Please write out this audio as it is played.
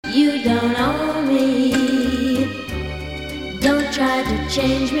You don't own me. Don't try to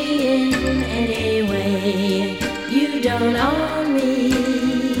change me in any way. You don't own me.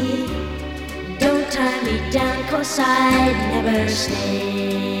 Don't tie me down, 'cause I'd never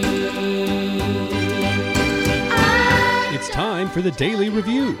stay. It's time for the Daily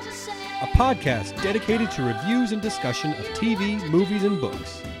Review, a podcast dedicated to reviews and discussion of TV, movies, and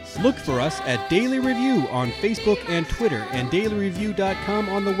books. Look for us at Daily Review on Facebook and Twitter, and dailyreview.com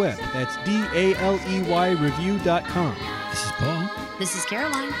on the web. That's DALEY review.com. This is Paul. This is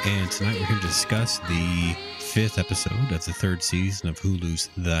Caroline. And tonight we're going to discuss the 5th episode of the 3rd season of Hulu's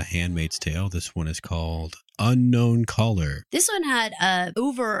The Handmaid's Tale. This one is called Unknown Caller. This one had an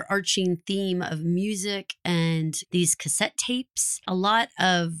overarching theme of music and these cassette tapes, a lot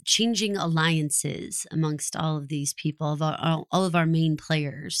of changing alliances amongst all of these people, all of our main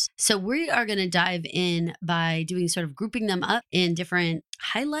players. So we are going to dive in by doing sort of grouping them up in different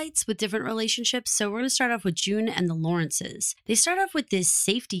highlights with different relationships. So we're going to start off with June and the Lawrences. They start off with this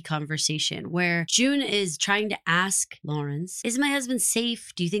safety conversation where June is trying to ask Lawrence, is my husband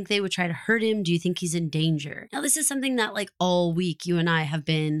safe? Do you think they would try to hurt him? Do you think he's in danger? Now, this is something that like all week you and I have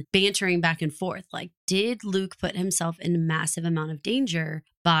been bantering back and forth. Like, did Luke put himself in a massive amount of danger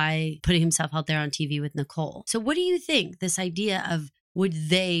by putting himself out there on TV with Nicole? So what do you think? This idea of would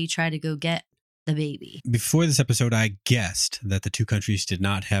they try to go get the baby? Before this episode, I guessed that the two countries did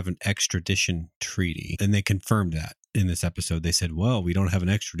not have an extradition treaty, and they confirmed that in this episode. They said, well, we don't have an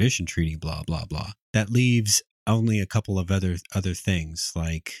extradition treaty, blah, blah, blah. That leaves only a couple of other things,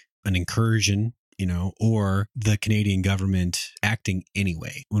 like an incursion, or the Canadian government acting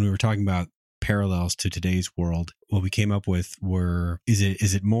anyway. When we were talking about parallels to today's world, what we came up with were, is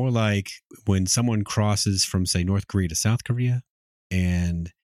it more like when someone crosses from, say, North Korea to South Korea,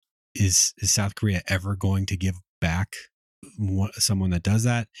 and is South Korea ever going to give back someone that does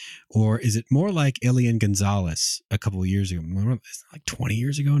that? Or is it more like Elian Gonzalez a couple of years ago, like 20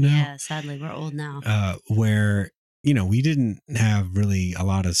 years ago now? Yeah, sadly, we're old now. Where, we didn't have really a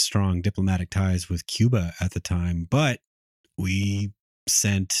lot of strong diplomatic ties with Cuba at the time, but we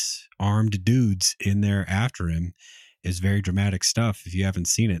sent armed dudes in there after him. It's very dramatic stuff. If you haven't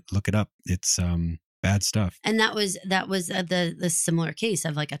seen it, look it up. It's bad stuff. And that was the similar case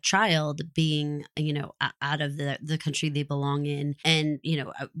of like a child being, out of the country they belong in. And,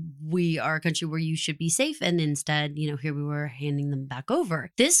 we are a country where you should be safe. And instead, here we were handing them back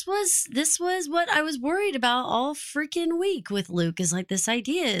over. This was what I was worried about all freaking week with Luke, is like, this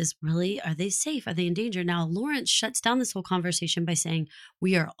idea is really, are they safe? Are they in danger? Now, Lawrence shuts down this whole conversation by saying,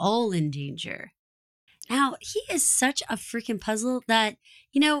 we are all in danger. Now, he is such a freaking puzzle that,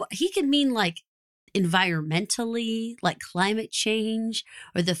 he could mean like, environmentally, like climate change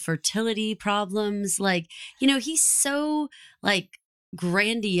or the fertility problems. Like, he's so like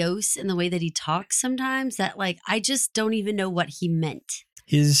grandiose in the way that he talks sometimes that like, I just don't even know what he meant.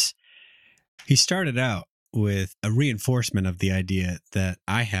 He started out with a reinforcement of the idea that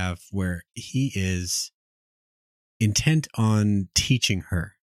I have, where he is intent on teaching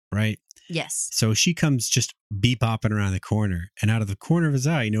her, right? Yes. So she comes just bebopping around the corner, and out of the corner of his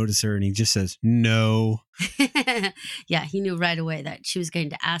eye, you notice her, and he just says, no. Yeah, he knew right away that she was going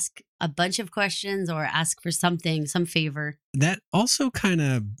to ask a bunch of questions or ask for something, some favor. That also kind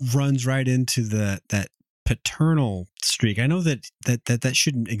of runs right into that paternal streak. I know that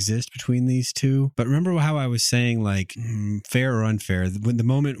shouldn't exist between these two, but remember how I was saying, like, fair or unfair, when the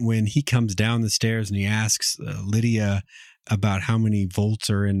moment when he comes down the stairs and he asks Lydia about how many volts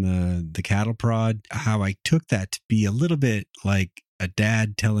are in the cattle prod, how I took that to be a little bit like a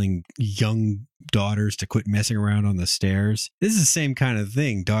dad telling young daughters to quit messing around on the stairs. This is the same kind of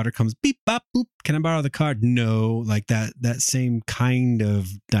thing. Daughter comes, beep, bop, boop. Can I borrow the card? No. Like that same kind of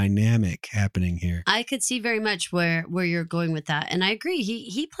dynamic happening here. I could see very much where you're going with that. And I agree.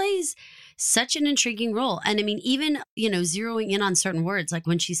 He plays such an intriguing role. And I mean, even, zeroing in on certain words, like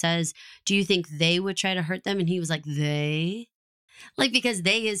when she says, do you think they would try to hurt them? And he was like, they? Like, because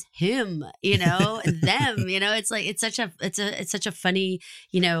they is him, them, it's like, it's such a funny,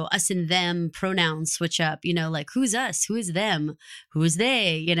 us and them pronoun switch up, like who's us, who is them, who is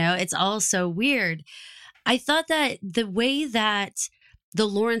they, it's all so weird. I thought that the way that the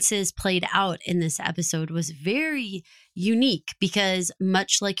Lawrences played out in this episode was very unique, because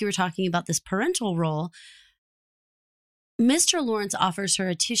much like you were talking about this parental role, Mr. Lawrence offers her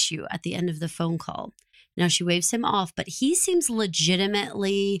a tissue at the end of the phone call. Now, she waves him off, but he seems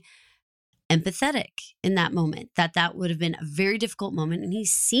legitimately empathetic in that moment, that would have been a very difficult moment. And he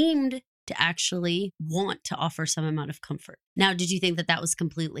seemed to actually want to offer some amount of comfort. Now, did you think that that was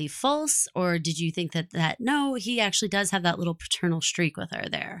completely false, or did you think that no, he actually does have that little paternal streak with her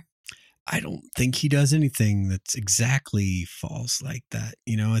there? I don't think he does anything that's exactly false like that.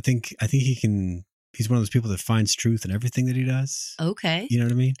 I think he's one of those people that finds truth in everything that he does. Okay. You know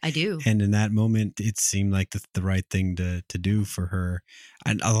what I mean? I do. And in that moment, it seemed like the right thing to do for her.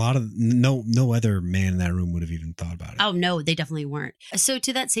 And a lot of no other man in that room would have even thought about it. Oh, no, they definitely weren't. So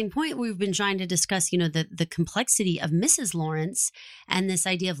to that same point, we've been trying to discuss, the complexity of Mrs. Lawrence and this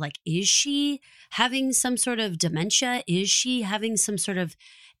idea of like, is she having some sort of dementia? Is she having some sort of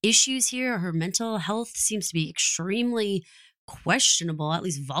issues here? Her mental health seems to be extremely questionable, at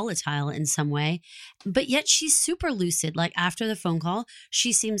least volatile in some way, but yet she's super lucid. Like after the phone call,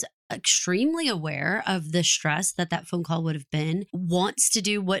 she seems extremely aware of the stress that phone call would have been, wants to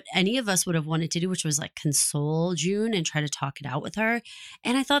do what any of us would have wanted to do, which was like console June and try to talk it out with her.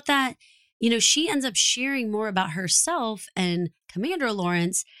 And I thought that, she ends up sharing more about herself and Commander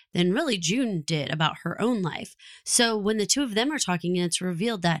Lawrence than really June did about her own life. So when the two of them are talking, and it's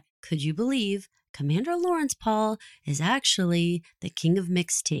revealed that, could you believe, Commander Lawrence Paul is actually the king of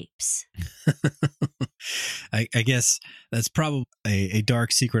mixtapes. I guess that's probably a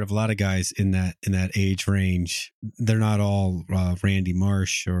dark secret of a lot of guys in that age range. They're not all Randy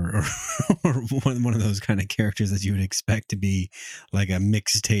Marsh or one of those kind of characters that you would expect to be like a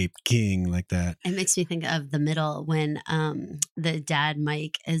mixtape king like that. It makes me think of The Middle when the dad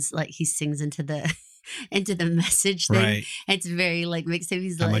Mike is like, he sings into the message thing. Right. It's very like mixtape.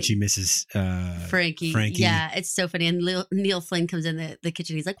 He's how like, much he misses Frankie. Yeah, it's so funny. And Neil Flynn comes in the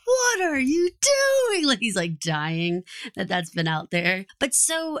kitchen. He's like, what are you doing? Like he's like dying that's been out there. But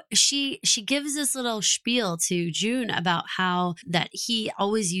so she gives this little spiel to June about how that he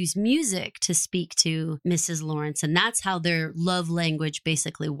always used music to speak to Mrs. Lawrence. And that's how their love language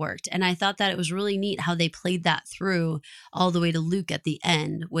basically worked. And I thought that it was really neat how they played that through all the way to Luke at the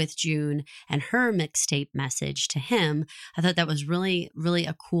end with June and her mixtape message to him. I thought that was really, really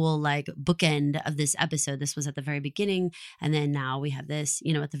a cool like bookend of this episode. This was at the very beginning, and then now we have this,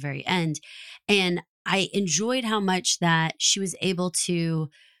 at the very end. And I enjoyed how much that she was able to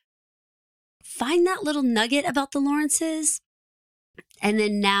find that little nugget about the Lawrences and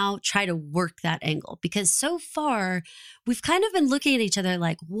then now try to work that angle. Because so far, we've kind of been looking at each other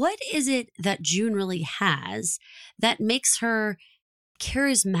like, what is it that June really has that makes her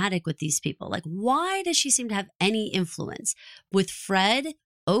charismatic with these people? Like, why does she seem to have any influence? With Fred,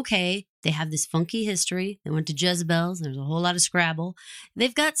 okay, they have this funky history. They went to Jezebel's. There's a whole lot of Scrabble.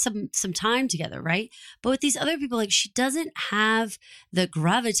 They've got some time together, right? But with these other people, like she doesn't have the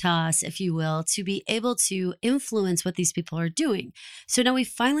gravitas, if you will, to be able to influence what these people are doing. So now we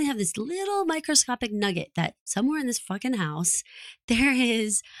finally have this little microscopic nugget that somewhere in this fucking house, there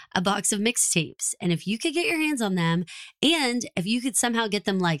is a box of mixtapes. And if you could get your hands on them, and if you could somehow get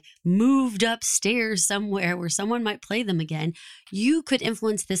them like moved upstairs somewhere where someone might play them again, you could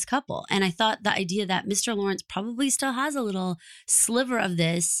influence this couple. And I thought the idea that Mr. Lawrence probably still has a little sliver of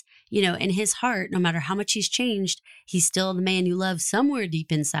this, in his heart, no matter how much he's changed, he's still the man you love somewhere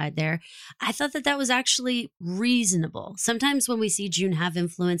deep inside there. I thought that was actually reasonable. Sometimes when we see June have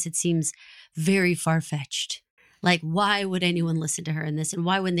influence, it seems very far-fetched. Like, why would anyone listen to her in this? And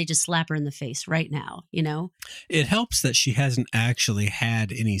why wouldn't they just slap her in the face right now, It helps that she hasn't actually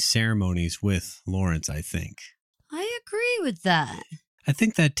had any ceremonies with Lawrence, I think. I agree with that. I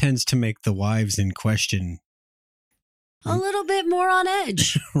think that tends to make the wives in question a little bit more on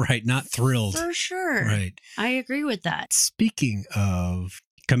edge. Right, not thrilled. For sure. Right. I agree with that. Speaking of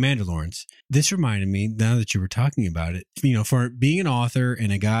Commander Lawrence, this reminded me, now that you were talking about it, for being an author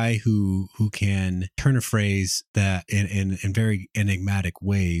and a guy who can turn a phrase that in very enigmatic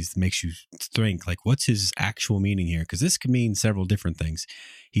ways makes you think, like, what's his actual meaning here? Because this could mean several different things.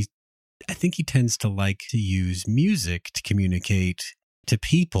 I think he tends to like to use music to communicate to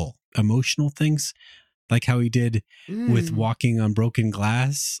people emotional things, like how he did with Walking on Broken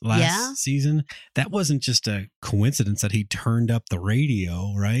Glass last season. That wasn't just a coincidence that he turned up the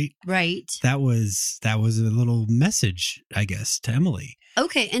radio, right? Right. That was a little message, I guess, to Emily.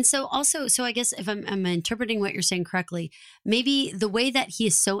 Okay. And so I guess if I'm interpreting what you're saying correctly, maybe the way that he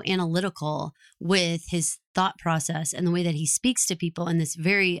is so analytical with his thought process and the way that he speaks to people in this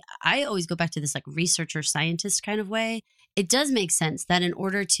I always go back to this like researcher scientist kind of way. It does make sense that in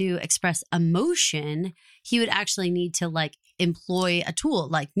order to express emotion, he would actually need to like employ a tool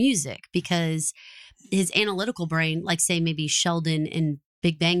like music, because his analytical brain, like say maybe Sheldon in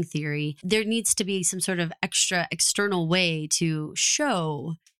Big Bang Theory, there needs to be some sort of extra external way to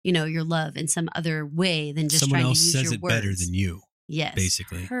show, your love in some other way than just someone trying else to use says your it words. better than you. Yes.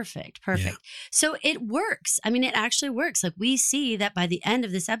 Basically. Perfect. Yeah. So it works. I mean, it actually works. Like we see that by the end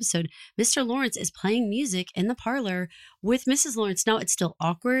of this episode, Mr. Lawrence is playing music in the parlor with Mrs. Lawrence. Now it's still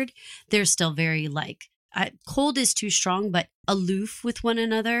awkward. They're still very cold is too strong, but aloof with one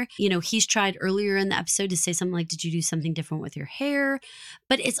another. You know, he's tried earlier in the episode to say something like, did you do something different with your hair?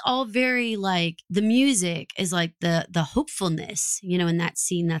 But it's all very like the music is like the hopefulness, you know, in that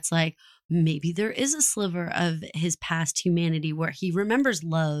scene that's like, maybe there is a sliver of his past humanity where he remembers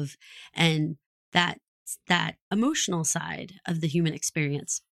love and that emotional side of the human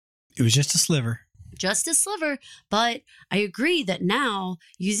experience. It was just a sliver. Just a sliver. But I agree that now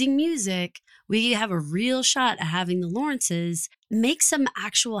using music, we have a real shot at having the Lawrences make some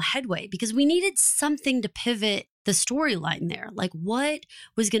actual headway because we needed something to pivot the storyline there. Like what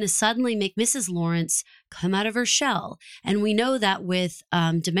was going to suddenly make Mrs. Lawrence come out of her shell? And we know that with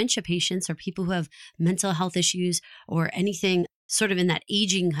dementia patients or people who have mental health issues or anything sort of in that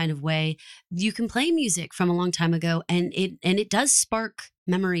aging kind of way, you can play music from a long time ago and it does spark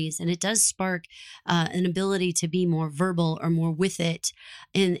memories and it does spark an ability to be more verbal or more with it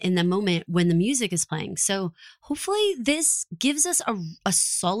in the moment when the music is playing. So hopefully this gives us a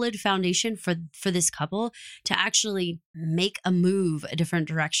solid foundation for this couple to actually make a move a different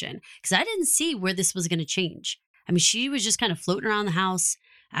direction. Because I didn't see where this was going to change. I mean, she was just kind of floating around the house,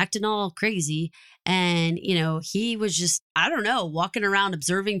 acting all crazy. And, you know, he was just, I don't know, walking around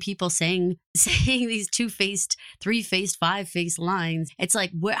observing people saying these 2-faced, 3-faced, 5-faced lines. It's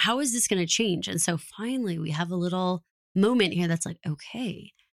like, how is this going to change? And so finally we have a little moment here that's like,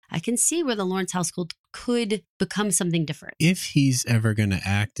 okay, I can see where the Lawrence household could become something different. If he's ever going to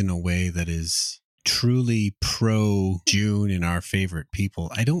act in a way that is truly pro June and our favorite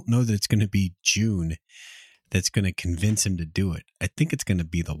people, I don't know that it's going to be June that's going to convince him to do it. I think it's going to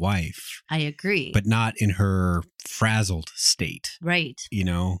be the wife. I agree. But not in her frazzled state. Right. You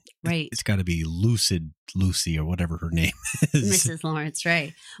know? Right. It's got to be Lucid Lucy or whatever her name is. Mrs. Lawrence,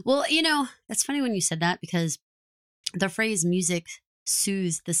 right. Well, you know, that's funny when you said that because the phrase music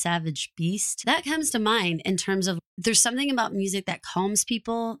soothes the savage beast, that comes to mind in terms of there's something about music that calms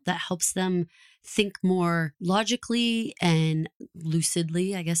people, that helps them think more logically and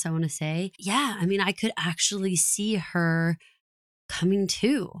lucidly, I guess I want to say. Yeah, I mean, I could actually see her coming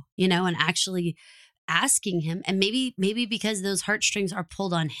to, you know, and actually asking him. And maybe because those heartstrings are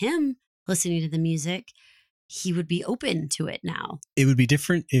pulled on him listening to the music, he would be open to it now. It would be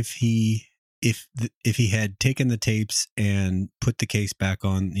different if he had taken the tapes and put the case back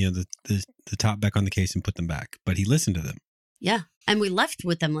on, you know, the top back on the case and put them back, but he listened to them. Yeah. And we left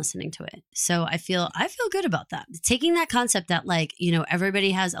with them listening to it. So I feel good about that. Taking that concept that, like, you know, everybody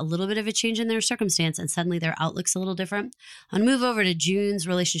has a little bit of a change in their circumstance and suddenly their outlook's a little different. I'll move over to June's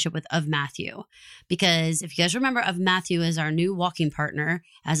relationship with Of Matthew, because if you guys remember, Of Matthew is our new walking partner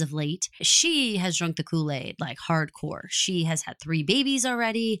as of late. She has drunk the Kool-Aid like hardcore. She has had 3 babies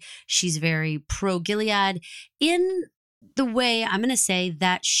already. She's very pro Gilead in the way, I'm going to say,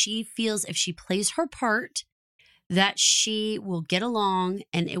 that she feels if she plays her part, that she will get along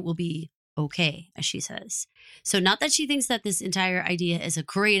and it will be okay, as she says. So not that she thinks that this entire idea is a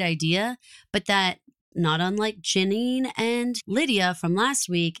great idea, but that not unlike Janine and Lydia from last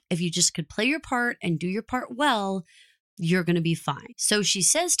week, if you just could play your part and do your part well, you're going to be fine. So she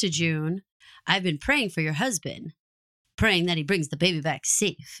says to June, I've been praying for your husband, praying that he brings the baby back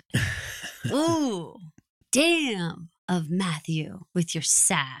safe. Ooh, damn. Of Matthew with your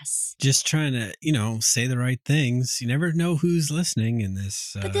sass. Just trying to, you know, say the right things. You never know who's listening in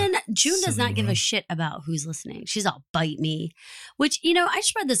this. But then June does not give a shit about who's listening. She's all bite me, which, you know, I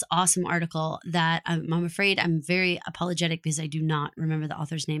just read this awesome article that I'm afraid I'm very apologetic because I do not remember the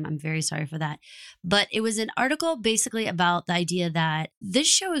author's name. I'm very sorry for that. But it was an article basically about the idea that this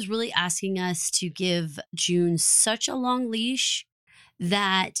show is really asking us to give June such a long leash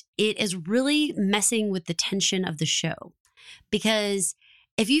that it is really messing with the tension of the show. Because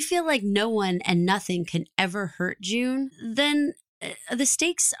if you feel like no one and nothing can ever hurt June, then the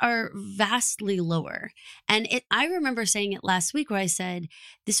stakes are vastly lower. And I remember saying it last week where I said,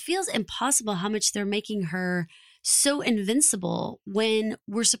 this feels impossible how much they're making her so invincible when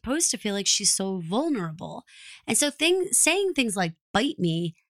we're supposed to feel like she's so vulnerable. And so saying things like bite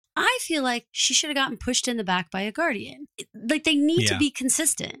me, I feel like she should have gotten pushed in the back by a guardian. Like, they need to be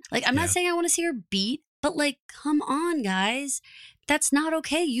consistent. Like, I'm not saying I want to see her beat, but like, come on, guys. That's not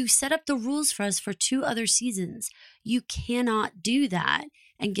okay. You set up the rules for us for 2 other seasons. You cannot do that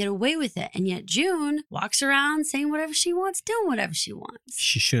and get away with it. And yet June walks around saying whatever she wants, doing whatever she wants.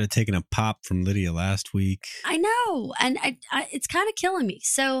 She should have taken a pop from Lydia last week. I know. And I it's kind of killing me.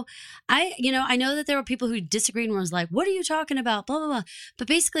 So I know that there were people who disagreed and was like, what are you talking about? Blah, blah, blah. But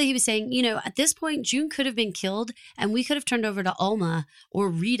basically he was saying, at this point, June could have been killed and we could have turned over to Alma or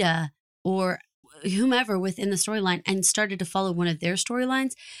Rita or whomever within the storyline and started to follow one of their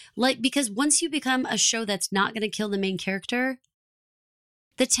storylines. Because once you become a show that's not going to kill the main character,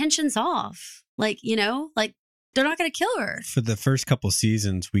 the tension's off. They're not going to kill her. For the first couple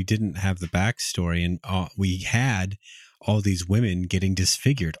seasons, we didn't have the backstory, and we had all these women getting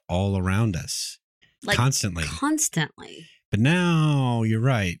disfigured all around us, constantly. But now you're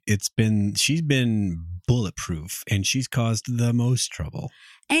right. She's been bulletproof, and she's caused the most trouble.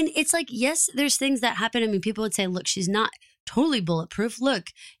 And it's yes, there's things that happen. I mean, people would say, look, she's not totally bulletproof. Look,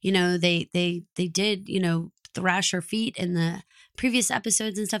 they did, thrash her feet in the previous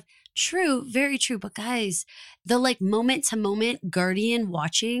episodes and stuff. True, very true. But guys, the moment to moment Guardian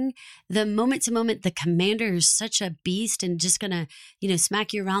watching, the moment to moment, the commander is such a beast and just gonna,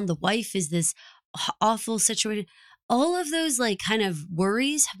 smack you around. The wife is this awful situation. All of those kind of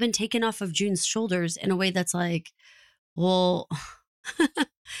worries have been taken off of June's shoulders in a way that's well,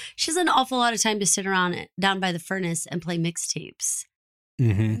 she has an awful lot of time to sit around down by the furnace and play mixtapes.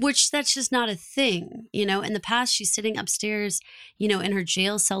 Mm-hmm. Which that's just not a thing. In the past, she's sitting upstairs, in her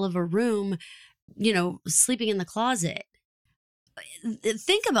jail cell of a room, sleeping in the closet.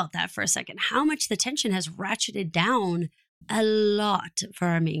 Think about that for a second. How much the tension has ratcheted down a lot for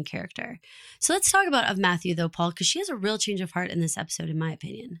our main character. So let's talk about Matthew, though, Paul, because she has a real change of heart in this episode, in my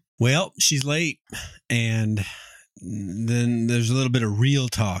opinion. Well, she's late, and then there's a little bit of real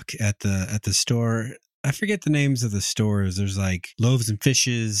talk at the store. I forget the names of the stores. There's Loaves and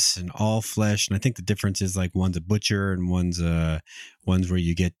Fishes and All Flesh. And I think the difference is one's a butcher and one's where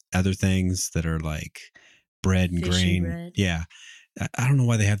you get other things that are bread and grain. Bread. Yeah. I don't know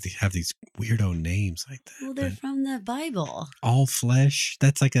why they have these weirdo names like that. Well, they're from the Bible. All Flesh.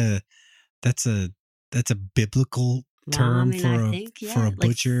 That's that's a biblical term for a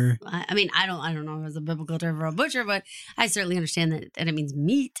butcher. I mean, I don't know if it's a biblical term for a butcher, but I certainly understand that it means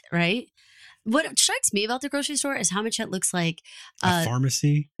meat, right? What strikes me about the grocery store is how much it looks like a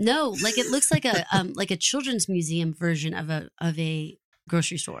pharmacy. No, it looks like a children's museum version of a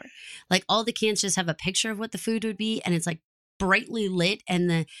grocery store. All the cans just have a picture of what the food would be, and it's brightly lit,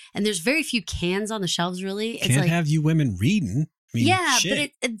 and there's very few cans on the shelves. Really, it's can't have you women reading. I mean, yeah,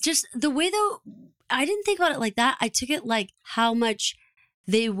 shit. But it just the way though, I didn't think about it like that. I took it how much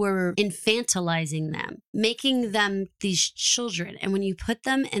they were infantilizing them, making them these children. And when you put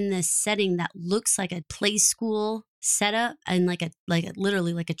them in this setting that looks like a play school setup and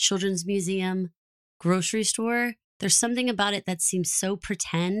literally a children's museum grocery store, there's something about it that seems so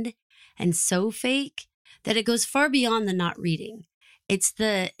pretend and so fake that it goes far beyond the not reading. It's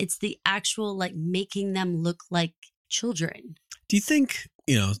the actual making them look like children. Do you think,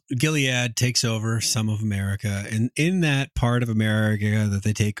 Gilead takes over some of America, and in that part of America that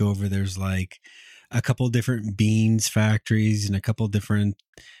they take over, there's a couple different beans factories and a couple different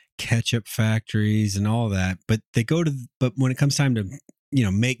ketchup factories and all that. But but when it comes time to,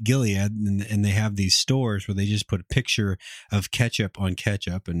 make Gilead, and they have these stores where they just put a picture of ketchup on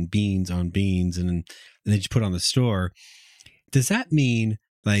ketchup and beans on beans, and they just put on the store. Does that mean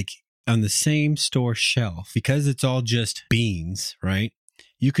on the same store shelf, because it's all just beans, right?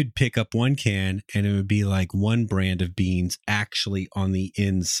 You could pick up one can and it would be one brand of beans actually on the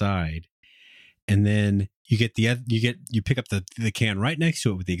inside. And then you pick up the can right next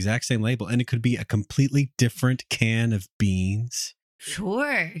to it with the exact same label, and it could be a completely different can of beans.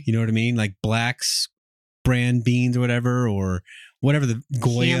 Sure. You know what I mean? Black's brand beans or whatever the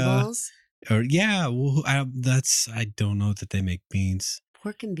Goya. Campbell's. Or yeah, I don't know that they make beans.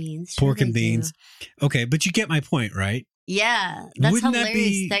 Pork and beans. Sure, pork and beans. Do. Okay, but you get my point, right? Yeah, that's Wouldn't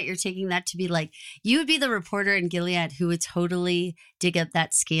hilarious that you're taking that to be you would be the reporter in Gilead who would totally dig up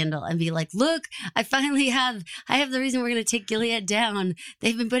that scandal and be look, I have the reason we're going to take Gilead down.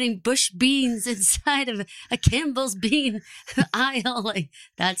 They've been putting bush beans inside of a Campbell's bean aisle.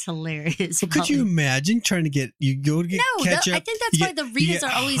 That's hilarious. Well, could you imagine trying to get ketchup? I think that's why the readers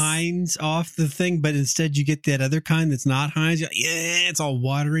are always Heinz off the thing, but instead you get that other kind that's not Heinz. It's all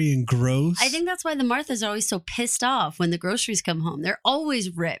watery and gross. I think that's why the Marthas are always so pissed off when the groceries come home. They're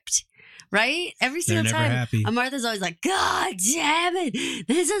always ripped. right? Every They're single never time. happy. Martha's always like, God damn it,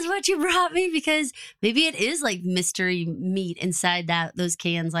 this is what you brought me, because maybe it is like mystery meat inside those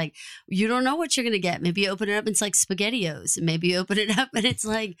cans. Like, you don't know what you're going to get. Maybe you open it up and it's like SpaghettiOs. Maybe you open it up and it's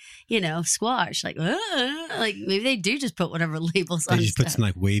like, squash. Like maybe they do just put whatever labels They on just put stuff. some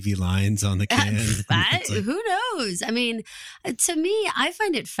like wavy lines on the can. It's like- Who knows? I mean, to me, I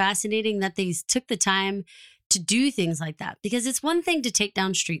find it fascinating that they took the time to do things like that, because it's one thing to take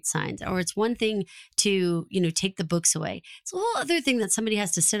down street signs, or it's one thing to, take the books away. It's a whole other thing that somebody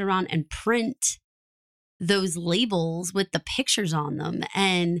has to sit around and print those labels with the pictures on them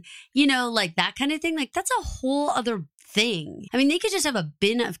and, like that kind of thing. Like, that's a whole other thing. I mean, they could just have a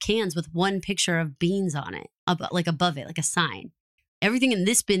bin of cans with one picture of beans on it, like above it, like a sign. Everything in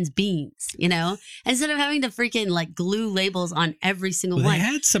this bin's beans, instead of having to freaking like glue labels on every single Well, one. they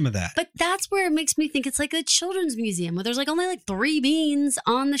had some of that. But that's where it makes me think it's like a children's museum where there's like only like 3 beans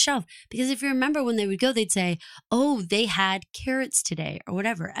on the shelf. Because if you remember when they would go, they'd say, oh, they had carrots today or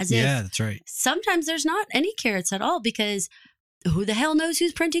whatever. As if Yeah, that's right. sometimes there's not any carrots at all, because who the hell knows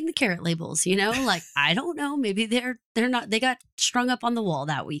who's printing the carrot labels, Like, I don't know. Maybe they're not, they got strung up on the wall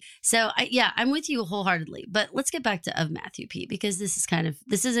that week. So I'm with you wholeheartedly, but let's get back to Of Matthew P, because this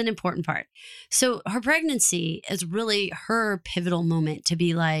is an important part. So her pregnancy is really her pivotal moment to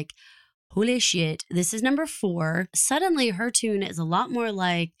be like, holy shit, this is number 4. Suddenly her tune is a lot more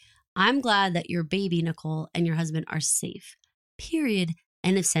like, I'm glad that your baby, Nicole, and your husband are safe. Period.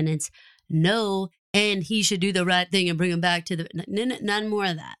 End of sentence. No, and he should do the right thing and bring him back to none more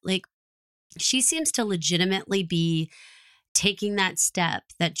of that. Like, she seems to legitimately be taking that step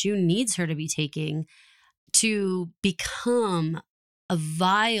that June needs her to be taking to become a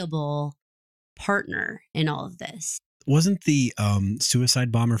viable partner in all of this. Wasn't the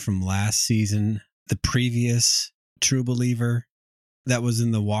suicide bomber from last season the previous true believer that was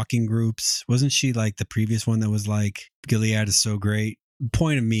in the walking groups? Wasn't she like the previous one that was like, Gilead is so great?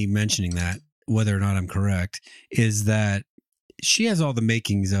 Point of me mentioning that, whether or not I'm correct, is that she has all the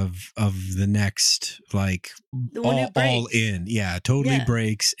makings of the next, like, The one who all breaks. in. Yeah, totally Yeah.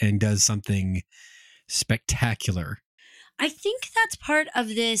 breaks and does something spectacular. I think that's part of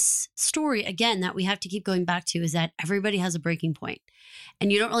this story, again, that we have to keep going back to, is that everybody has a breaking point.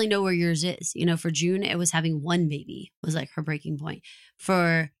 And you don't really know where yours is. For June, it was having 1 baby was like her breaking point.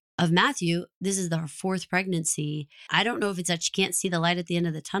 For Of Matthew, this is her 4th pregnancy. I don't know if it's that she can't see the light at the end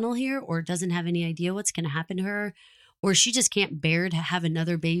of the tunnel here, or doesn't have any idea what's going to happen to her, or she just can't bear to have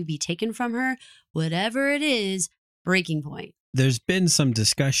another baby be taken from her. Whatever it is, breaking point. There's been some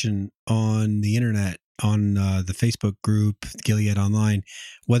discussion on the internet, on the Facebook group, Gilead Online,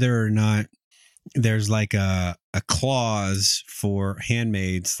 whether or not there's like a clause for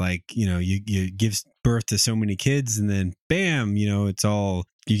handmaids, like, you give birth to so many kids and then bam, it's all,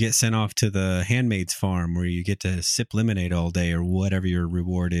 you get sent off to the handmaid's farm where you get to sip lemonade all day or whatever your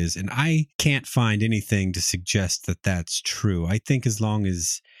reward is. And I can't find anything to suggest that that's true. I think as long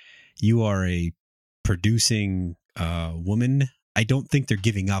as you are a producing woman, I don't think they're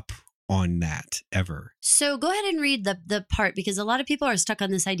giving up on that ever. So go ahead and read the part, because a lot of people are stuck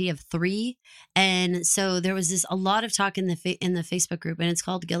on this idea of 3. And so there was a lot of talk in the Facebook group, and it's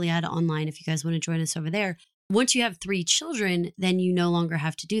called Gilead Online if you guys want to join us over there. Once you have 3 children, then you no longer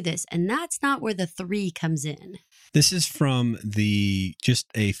have to do this. And that's not where the 3 comes in. This is from just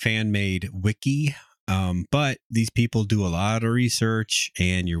a fan-made wiki, but these people do a lot of research,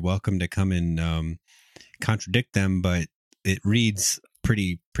 and you're welcome to come and contradict them, but it reads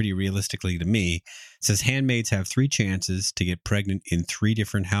pretty realistically to me. It says handmaids have 3 chances to get pregnant in 3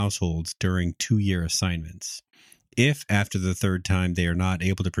 different households during 2-year assignments. If after the 3rd time they are not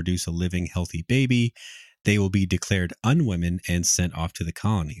able to produce a living, healthy baby, they will be declared unwomen and sent off to the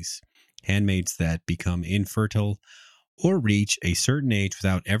colonies. Handmaids that become infertile or reach a certain age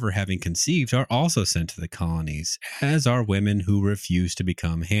without ever having conceived are also sent to the colonies, as are women who refuse to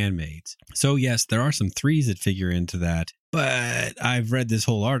become handmaids. So yes, there are some 3s that figure into that, but I've read this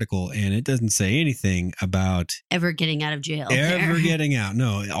whole article and it doesn't say anything about Ever getting out of jail. ever getting out.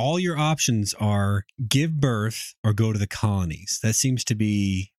 No, all your options are give birth or go to the colonies. That seems to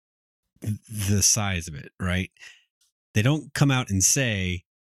be the size of it, right? They don't come out and say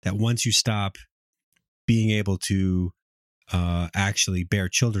that once you stop being able to actually bear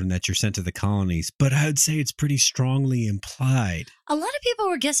children that you're sent to the colonies, but I would say it's pretty strongly implied. A lot of people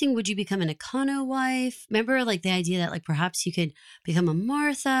were guessing, would you become an Econo wife? Remember, like, the idea that, like, perhaps you could become a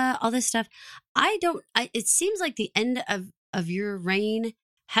Martha, all this stuff. It seems like the end of your reign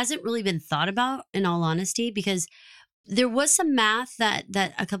hasn't really been thought about, in all honesty, because There was some math that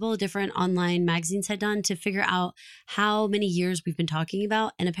a couple of different online magazines had done to figure out how many years we've been talking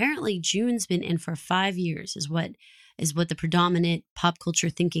about. And apparently June's been in for 5 years is what the predominant pop culture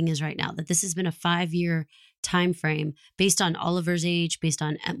thinking is right now, that this has been a 5-year time frame based on Oliver's age, based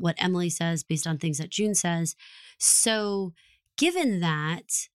on what Emily says, based on things that June says. So given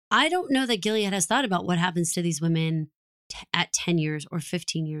that, I don't know that Gilead has thought about what happens to these women at 10 years or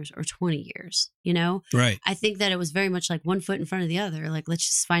 15 years or 20 years, you know? Right. I think that it was very much like one foot in front of the other. Like, let's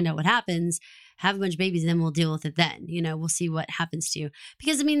just find out what happens, have a bunch of babies, and then we'll deal with it then. You know, we'll see what happens to you.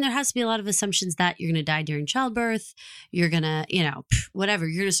 Because, I mean, there has to be a lot of assumptions that you're going to die during childbirth. You're going to, you know, whatever.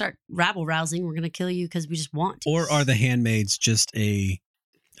 You're going to start rabble rousing. We're going to kill you because we just want to. Or are the handmaids just a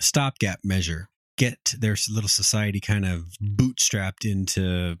stopgap measure? Get their little society kind of bootstrapped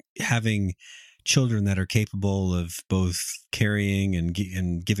into having children that are capable of both carrying and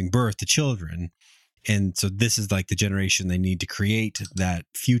giving birth to children. And so this is like the generation they need to create, that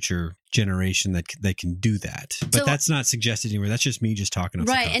future generation that they can do that. But so, that's not suggested anywhere. That's just me just talking.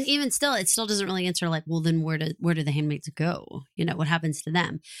 Right. And even still, it still doesn't really answer like, well, then where do the handmaids go? You know, what happens to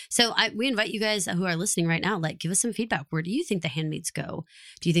them? So we invite you guys who are listening right now, like, give us some feedback. Where do you think the handmaids go?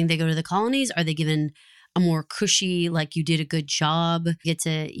 Do you think they go to the colonies? Are they given a more cushy, like, you did a good job,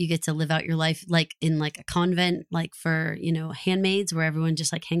 you get to live out your life like in like a convent, like for, you know, handmaids, where everyone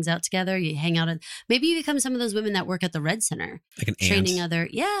just like hangs out together. You hang out maybe you become some of those women that work at the Red Center, like an training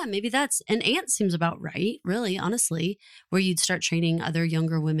aunt. Maybe that's an aunt seems about right, really, honestly, where you'd start training other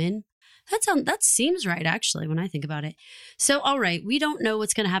younger women. That seems right, actually, when I think about it. So, all right, we don't know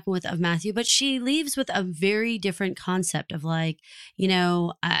what's going to happen with Of Matthew, but she leaves with a very different concept of like, you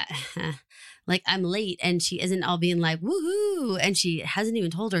know, like, I'm late, and she isn't all being like, woohoo, and she hasn't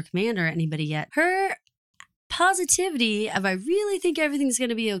even told her commander or anybody yet. Her positivity of, I really think everything's going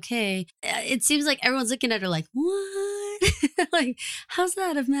to be okay. It seems like everyone's looking at her like, what? Like, how's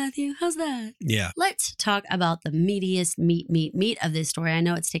that, Of Matthew? How's that? Yeah. Let's talk about the meatiest meat of this story. I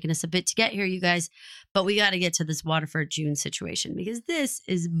know it's taken us a bit to get here, you guys, but we got to get to this Waterford June situation because this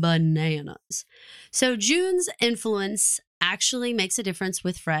is bananas. So June's influence actually makes a difference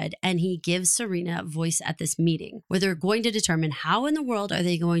with Fred, and he gives Serena a voice at this meeting where they're going to determine how in the world are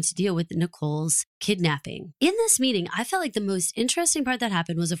they going to deal with Nicole's kidnapping. In this meeting, I felt like the most interesting part that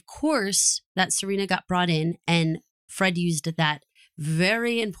happened was, of course, that Serena got brought in and Fred used that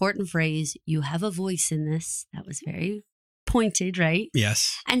very important phrase, you have a voice in this. That was very pointed, right?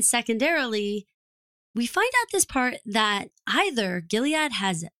 Yes. And secondarily, we find out this part that either Gilead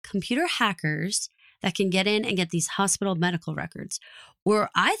has computer hackers that can get in and get these hospital medical records. Or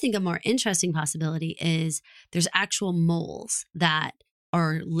I think a more interesting possibility is there's actual moles that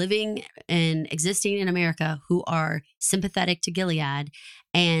are living and existing in America who are sympathetic to Gilead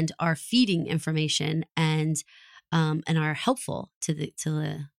and are feeding information and are helpful to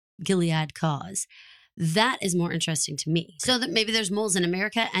the Gilead cause. That is more interesting to me. So that maybe there's moles in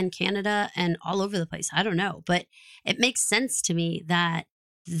America and Canada and all over the place. I don't know. But it makes sense to me that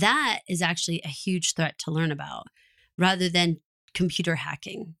is actually a huge threat to learn about rather than computer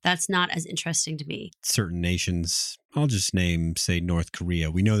hacking. That's not as interesting to me. Certain nations, I'll just name, say, North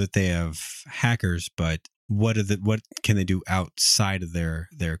Korea. We know that they have hackers, but what can they do outside of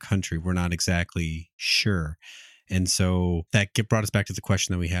their country? We're not exactly sure. And so that brought us back to the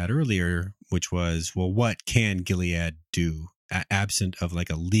question that we had earlier, which was, well, what can Gilead do absent of like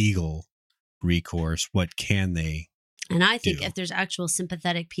a legal recourse? What can they And I think if there's actual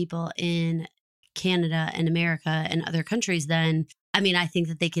sympathetic people in Canada and America and other countries, then, I mean, I think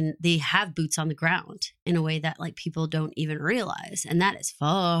that they have boots on the ground in a way that like people don't even realize. And that is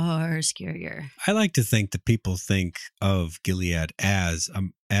far scarier. I like to think that people think of Gilead as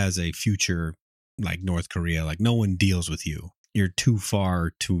a future like North Korea, like no one deals with you. You're too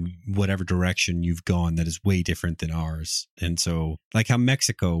far to whatever direction you've gone that is way different than ours. And so like how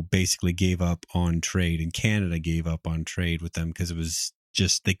Mexico basically gave up on trade and Canada gave up on trade with them because it was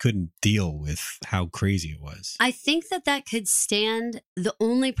just, they couldn't deal with how crazy it was. I think that could stand. The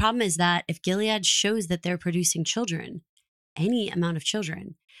only problem is that if Gilead shows that they're producing children, any amount of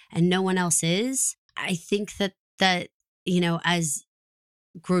children, and no one else is, I think that, you know, as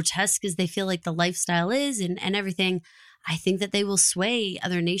grotesque as they feel like the lifestyle is and everything, I think that they will sway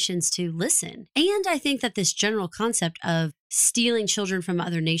other nations to listen. And I think that this general concept of stealing children from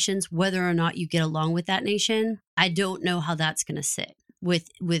other nations, whether or not you get along with that nation, I don't know how that's going to sit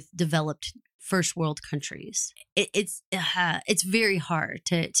with developed first world countries. It's very hard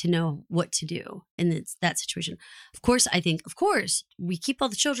to know what to do in that situation. Of course, we keep all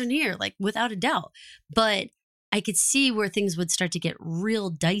the children here, like without a doubt. But I could see where things would start to get real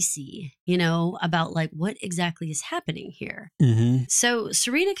dicey, you know, about like what exactly is happening here. Mm-hmm. So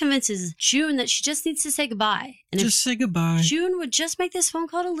Serena convinces June that she just needs to say goodbye. And Just say goodbye. June would just make this phone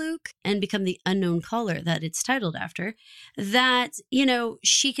call to Luke and become the unknown caller that it's titled after, that, you know,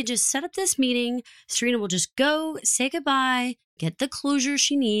 she could just set up this meeting. Serena will just go, say goodbye, get the closure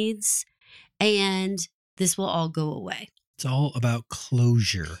she needs, and this will all go away. It's all about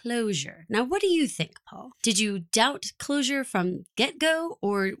closure. Closure. Now, what do you think, Paul? Did you doubt closure from get-go,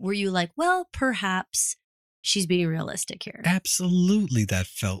 or were you like, well, perhaps she's being realistic here? Absolutely, that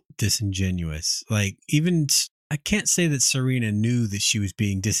felt disingenuous. Like, even I can't say that Serena knew that she was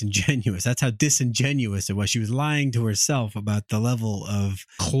being disingenuous. That's how disingenuous it was. She was lying to herself about the level of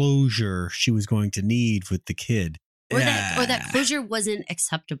closure she was going to need with the kid. Or that closure wasn't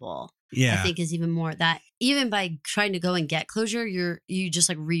acceptable. Yeah. I think is even more that even by trying to go and get closure, you just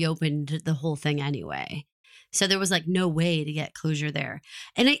like reopened the whole thing anyway. So there was like no way to get closure there.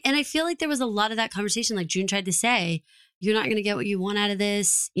 And I feel like there was a lot of that conversation. Like June tried to say, you're not going to get what you want out of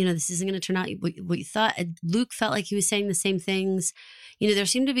this. You know, this isn't going to turn out what you thought. And Luke felt like he was saying the same things. You know, there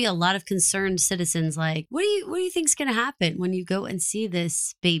seemed to be a lot of concerned citizens like, what do you think is going to happen when you go and see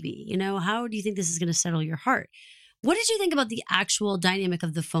this baby? You know, how do you think this is going to settle your heart? What did you think about the actual dynamic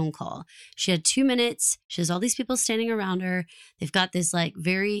of the phone call? She had 2 minutes. She has all these people standing around her. They've got this like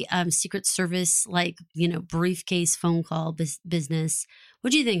very Secret Service, like, you know, briefcase phone call business.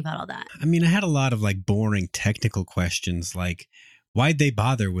 What do you think about all that? I mean, I had a lot of like boring technical questions like, why'd they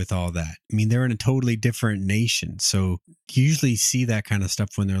bother with all that? I mean, they're in a totally different nation. So you usually see that kind of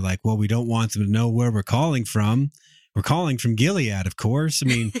stuff when they're like, well, we don't want them to know where we're calling from. We're calling from Gilead, of course. I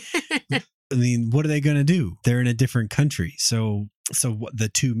mean, what are they going to do? They're in a different country. So the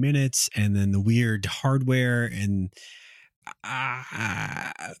 2 minutes and then the weird hardware and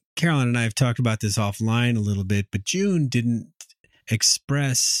Carolyn and I have talked about this offline a little bit, but June didn't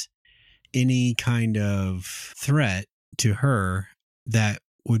express any kind of threat to her that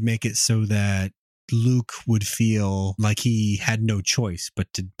would make it so that Luke would feel like he had no choice but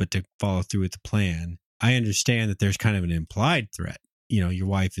to follow through with the plan. I understand that there's kind of an implied threat. You know, your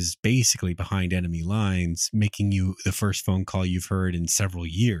wife is basically behind enemy lines, making you the first phone call you've heard in several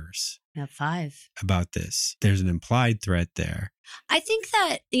years. Yeah, 5. About this. There's an implied threat there. I think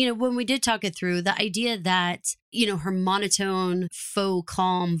that, you know, when we did talk it through, the idea that, you know, her monotone, faux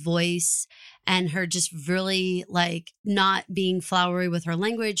calm voice and her just really like not being flowery with her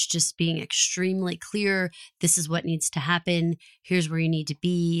language, just being extremely clear. This is what needs to happen. Here's where you need to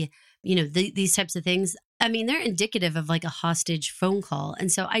be. You know, these types of things. I mean, they're indicative of like a hostage phone call.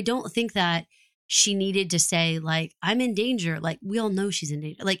 And so I don't think that she needed to say like, I'm in danger. Like we all know she's in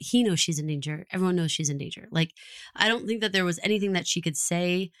danger. Like he knows she's in danger. Everyone knows she's in danger. Like, I don't think that there was anything that she could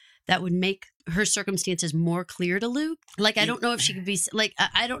say that would make her circumstances more clear to Luke. Like, I don't know if she could be like,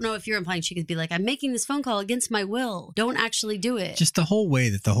 I don't know if you're implying she could be like, I'm making this phone call against my will. Don't actually do it. Just the whole way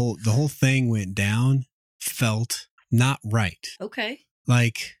that the whole thing went down felt not right. Okay.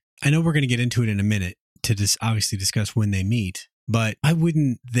 Like, I know we're going to get into it in a minute to just obviously discuss when they meet, but why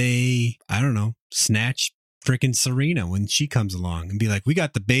wouldn't they, I don't know, snatch freaking Serena when she comes along and be like, we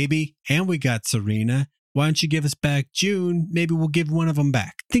got the baby and we got Serena. Why don't you give us back June? Maybe we'll give one of them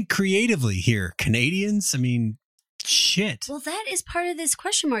back. Think creatively here, Canadians. I mean, shit. Well, that is part of this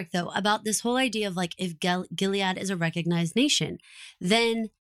question mark, though, about this whole idea of like, if Gilead is a recognized nation, then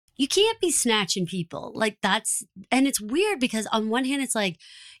you can't be snatching people. Like that's, and it's weird because on one hand, it's like,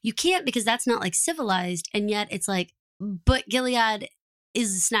 you can't because that's not like civilized. And yet it's like, but Gilead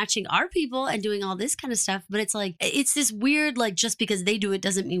is snatching our people and doing all this kind of stuff. But it's like, it's this weird, like, just because they do it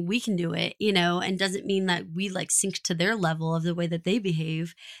doesn't mean we can do it, you know, and doesn't mean that we like sink to their level of the way that they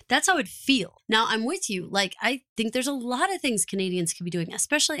behave. That's how it feels. Now I'm with you. Like, I think there's a lot of things Canadians could be doing,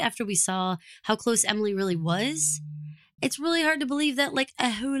 especially after we saw how close Emily really was. It's really hard to believe that like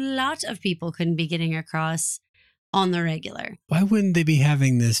a whole lot of people couldn't be getting across on the regular. Why wouldn't they be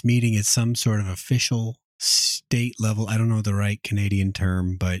having this meeting at some sort of official state level? I don't know the right Canadian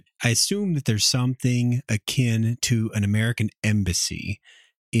term, but I assume that there's something akin to an American embassy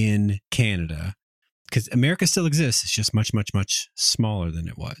in Canada, because America still exists. It's just much, much, much smaller than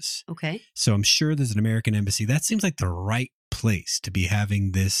it was. Okay. So I'm sure there's an American embassy. That seems like the right place to be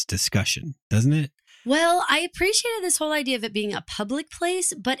having this discussion, doesn't it? Well, I appreciated this whole idea of it being a public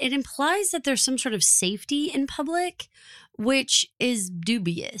place, but it implies that there's some sort of safety in public, which is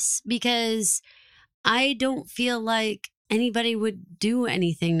dubious because I don't feel like anybody would do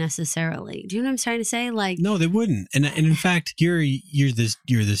anything necessarily. Do you know what I'm trying to say? Like, no, they wouldn't. And in fact, you're this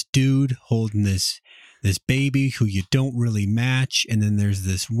dude holding this this baby who you don't really match, and then there's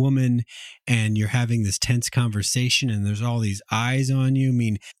this woman, and you're having this tense conversation, and there's all these eyes on you. I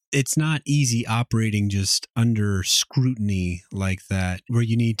mean, it's not easy operating just under scrutiny like that, where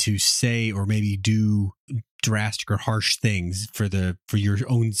you need to say or maybe do drastic or harsh things for your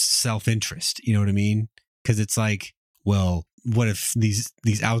own self-interest. You know what I mean? Because it's like, well, what if these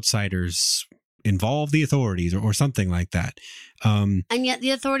outsiders involve the authorities or something like that? And yet the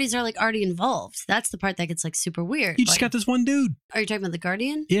authorities are like already involved. That's the part that gets like super weird. You just got this one dude. Are you talking about the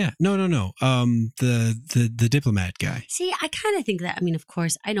Guardian? Yeah. No. The diplomat guy. See, I kind of think that, I mean, of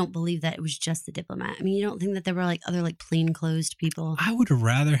course, I don't believe that it was just the diplomat. I mean, you don't think that there were like other like plainclothes people? I would have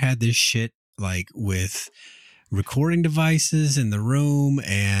rather had this shit like with recording devices in the room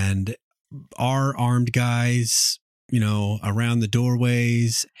and our armed guys, you know, around the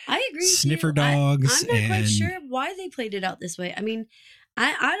doorways. I agree. Sniffer dogs. I'm not quite sure why they played it out this way. I mean,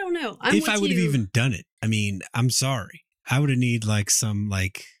 I don't know. If I would have even done it, I mean, I'm sorry. I would have need like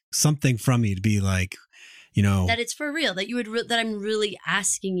something from me to be like, you know, that it's for real, that you would that I'm really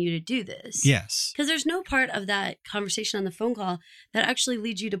asking you to do this. Yes. Because there's no part of that conversation on the phone call that actually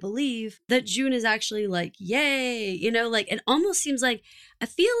leads you to believe that June is actually like, yay, you know, like it almost seems like, I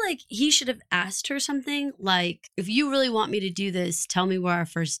feel like he should have asked her something like, if you really want me to do this, tell me where our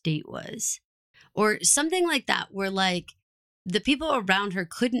first date was, or something like that, where like the people around her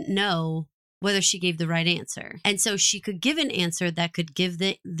couldn't know whether she gave the right answer. And so she could give an answer that could give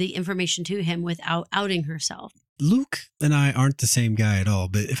the information to him without outing herself. Luke and I aren't the same guy at all,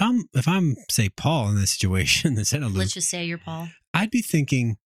 but if I'm say Paul in this situation instead of Luke, let's just say you're Paul, I'd be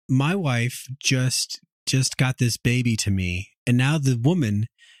thinking, my wife just got this baby to me, and now the woman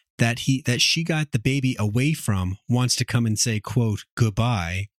that she got the baby away from wants to come and say, quote,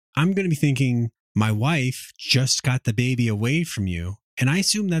 goodbye. I'm going to be thinking, my wife just got the baby away from you. And I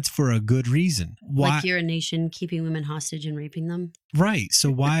assume that's for a good reason. Why? Like you're a nation keeping women hostage and raping them. Right. So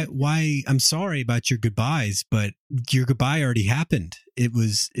why I'm sorry about your goodbyes, but your goodbye already happened. It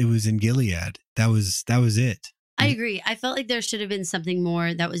was in Gilead. That was it. I agree. I felt like there should have been something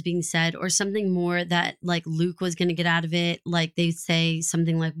more that was being said, or something more that like Luke was going to get out of it. Like they say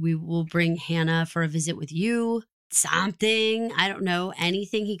something like, we will bring Hannah for a visit with you. Something, I don't know,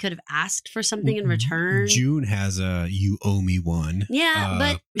 anything. He could have asked for something in return. June has a "you owe me" one. Yeah,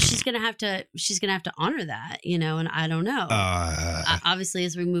 but she's gonna have to honor that, you know. And I don't know. Obviously,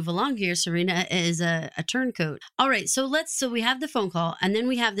 as we move along here, Serena is a turncoat. All right, so we have the phone call, and then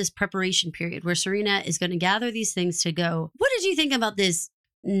we have this preparation period where Serena is going to gather these things to go. What did you think about this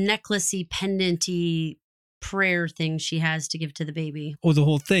necklacey, pendanty prayer thing she has to give to the baby? Oh, the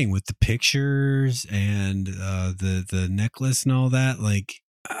whole thing with the pictures and the necklace and all that, like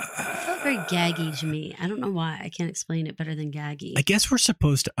it felt very gaggy to me. I don't know why. I can't explain it better than gaggy. I guess we're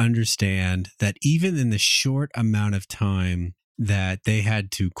supposed to understand that even in the short amount of time that they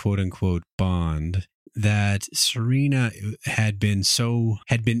had to quote unquote bond, that Serena had been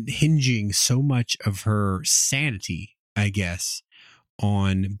hinging so much of her sanity, I guess,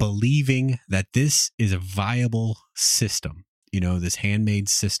 on believing that this is a viable system, you know, this handmade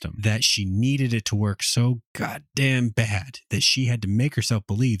system, that she needed it to work so goddamn bad that she had to make herself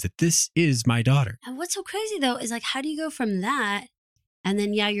believe that this is my daughter. And what's so crazy though is like, how do you go from that and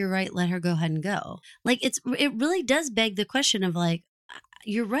then, yeah, you're right, let her go ahead and go? Like it really does beg the question of like,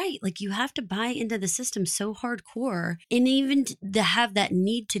 you're right. Like you have to buy into the system so hardcore, and even to have that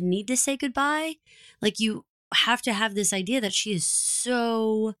need to say goodbye, like you have to have this idea that she is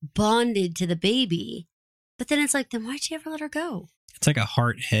so bonded to the baby. But then it's like, then why'd she ever let her go? It's like a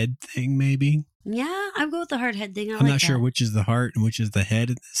heart-head thing, maybe. Yeah, I'll go with the heart-head thing. I'm not sure which is the heart and which is the head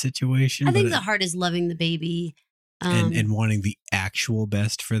in the situation. I think the heart is loving the baby. And wanting the actual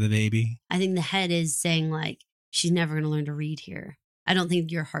best for the baby. I think the head is saying like, she's never going to learn to read here. I don't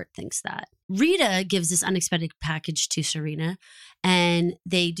think your heart thinks that. Rita gives this unexpected package to Serena, and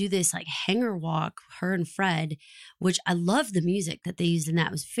they do this like hanger walk, her and Fred, which I love the music that they used in that.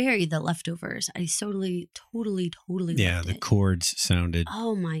 It was very The Leftovers. I totally yeah, loved the it. chords sounded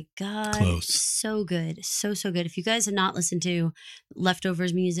oh my God, close. So good, so good. If you guys have not listened to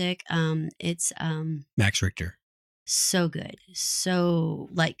Leftovers music, it's Max Richter. So good, so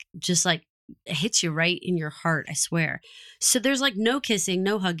like just like it hits you right in your heart, I swear. So there's like no kissing,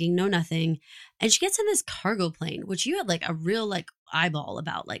 no hugging, no nothing. And she gets in this cargo plane, which you had like a real like eyeball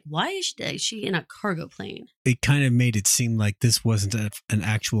about. Like, why is she in a cargo plane? It kind of made it seem like this wasn't an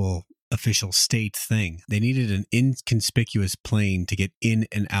actual official state thing. They needed an inconspicuous plane to get in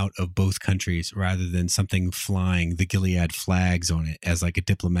and out of both countries rather than something flying the Gilead flags on it as like a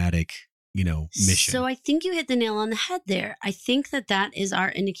diplomatic mission. So I think you hit the nail on the head there. I think that is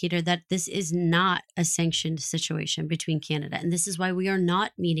our indicator that this is not a sanctioned situation between Canada. And this is why we are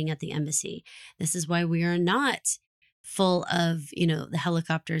not meeting at the embassy. This is why we are not full of, the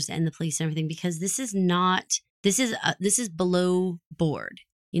helicopters and the police and everything, because this is below board.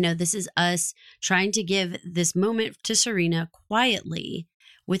 This is us trying to give this moment to Serena quietly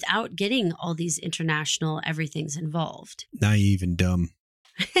without getting all these international everything's involved. Naive and dumb.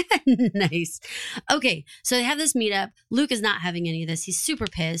 Nice. Okay, so they have this meetup. Luke is not having any of this. He's super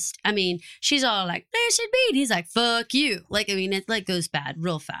pissed. I mean, she's all like, "There should be." And he's like, "Fuck you." It goes bad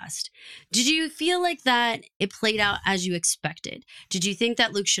real fast. Did you feel like that it played out as you expected? Did you think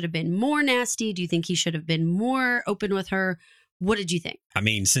that Luke should have been more nasty? Do you think he should have been more open with her? What did you think? I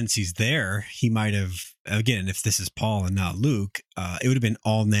mean, since he's there, he might have, again, if this is Paul and not Luke, it would have been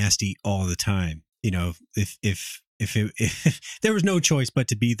all nasty all the time. If there was no choice but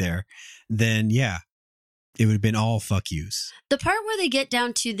to be there, then yeah, it would have been all fuck yous. The part where they get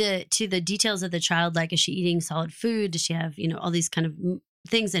down to the details of the child, like, is she eating solid food? Does she have, all these kind of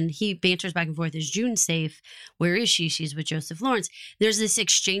things? And he banters back and forth. Is June safe? Where is she? She's with Joseph Lawrence. There's this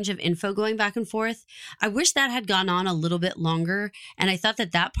exchange of info going back and forth. I wish that had gone on a little bit longer. And I thought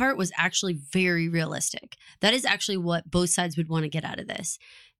that part was actually very realistic. That is actually what both sides would want to get out of this.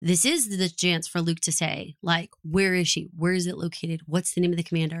 This is the chance for Luke to say, like, where is she? Where is it located? What's the name of the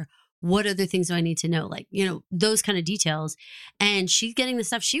commander? What other things do I need to know? Like, those kind of details. And she's getting the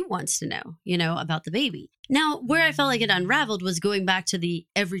stuff she wants to know, about the baby. Now, where I felt like it unraveled was going back to the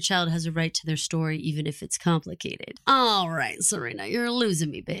every child has a right to their story, even if it's complicated. All right, Serena, you're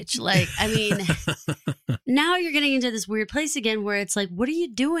losing me, bitch. Like, I mean, now you're getting into this weird place again where it's like, what are you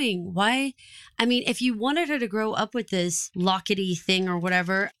doing? Why? I mean, if you wanted her to grow up with this lockety thing or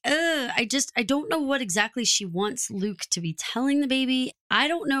whatever, I don't know what exactly she wants Luke to be telling the baby. I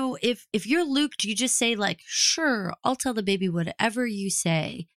don't know if you're Luke, do you just say like, sure, I'll tell the baby whatever you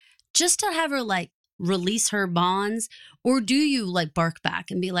say, just to have her like release her bonds? Or do you like bark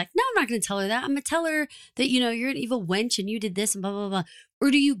back and be like, no, I'm not going to tell her that. I'm going to tell her that, you're an evil wench and you did this and blah, blah, blah. Or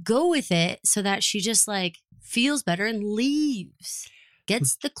do you go with it so that she just like feels better and leaves,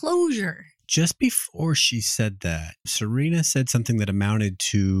 gets the closure? Just before she said that, Serena said something that amounted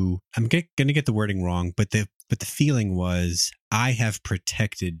to, I'm going to get the wording wrong, but the feeling was, I have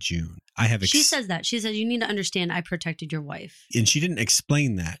protected June. She says that. She says, you need to understand, I protected your wife. And she didn't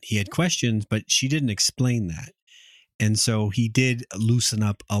explain that. He had questions, but she didn't explain that. And so he did loosen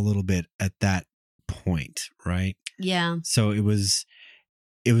up a little bit at that point, right? Yeah. So it was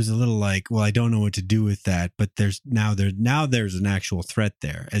a little like, well, I don't know what to do with that, but there's an actual threat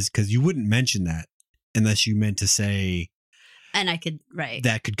there, because you wouldn't mention that unless you meant to say, and I could, right,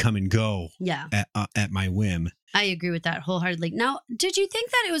 that could come and go, yeah, at my whim. I agree with that wholeheartedly. Now, did you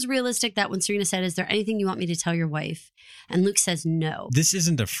think that it was realistic that when Serena said, "Is there anything you want me to tell your wife?" and Luke says no? This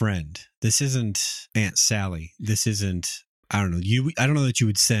isn't a friend. This isn't Aunt Sally. This isn't, I don't know. I don't know that you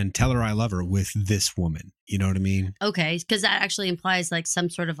would tell her I love her with this woman. You know what I mean? Okay, because that actually implies like some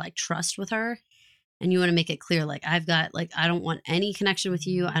sort of like trust with her. And you want to make it clear, like, I don't want any connection with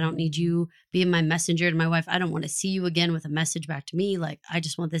you. I don't need you being my messenger to my wife. I don't want to see you again with a message back to me. Like, I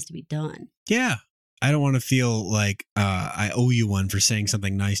just want this to be done. Yeah. I don't want to feel like I owe you one for saying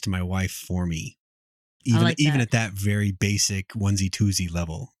something nice to my wife for me. Even at that very basic onesie twosie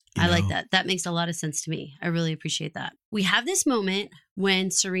level. I like that. That makes a lot of sense to me. I really appreciate that. We have this moment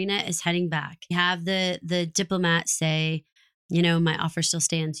when Serena is heading back. We have the diplomat say, my offer still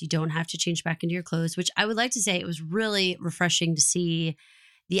stands. You don't have to change back into your clothes, which I would like to say it was really refreshing to see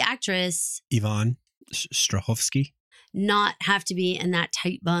the actress Yvonne Strahovski not have to be in that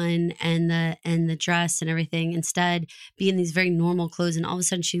tight bun and the dress and everything. Instead, be in these very normal clothes. And all of a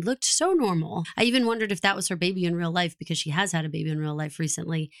sudden, she looked so normal. I even wondered if that was her baby in real life, because she has had a baby in real life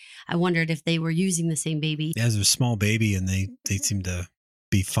recently. I wondered if they were using the same baby. As a small baby, and they seem to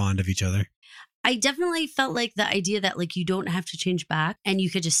be fond of each other. I definitely felt like the idea that like you don't have to change back and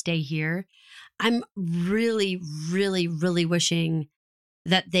you could just stay here. I'm really, really, really wishing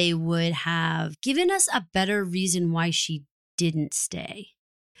that they would have given us a better reason why she didn't stay.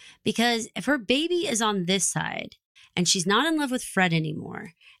 Because if her baby is on this side and she's not in love with Fred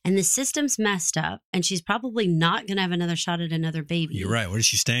anymore and the system's messed up and she's probably not going to have another shot at another baby. You're right. What is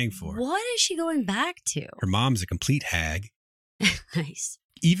she staying for? What is she going back to? Her mom's a complete hag. Nice.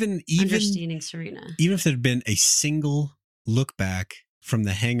 Even understanding Serena. Even if there had been a single look back from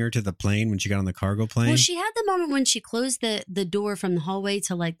the hangar to the plane when she got on the cargo plane. Well, she had the moment when she closed the door from the hallway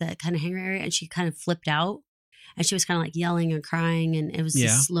to like the kind of hangar area, and she kind of flipped out and she was kind of like yelling and crying, and it was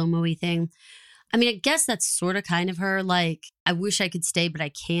this slow-mo-y thing. I mean, I guess that's sort of kind of her, like, I wish I could stay, but I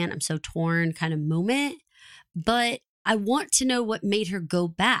can't. I'm so torn kind of moment. But I want to know what made her go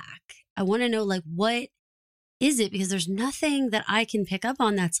back. I want to know, like, what is it? Because there's nothing that I can pick up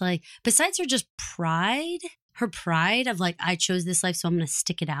on that's like, besides her just pride, her pride of like, I chose this life, so I'm going to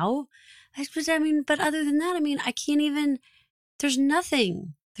stick it out. But other than that, I mean, I can't even, there's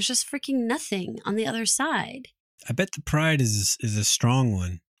nothing. There's just freaking nothing on the other side. I bet the pride is a strong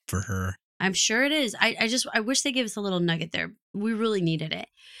one for her. I'm sure it is. I wish they gave us a little nugget there. We really needed it.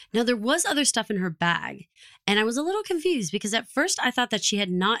 Now, there was other stuff in her bag, and I was a little confused because at first I thought that she had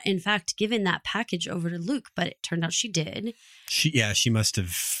not, in fact, given that package over to Luke, but it turned out she did. She must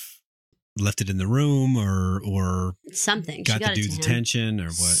have left it in the room or something. Got the dude's attention or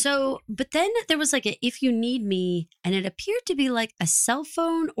what. So, but then there was like a "if you need me," and it appeared to be like a cell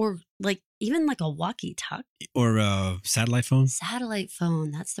phone or like even like a walkie-talkie. Or a satellite phone? Satellite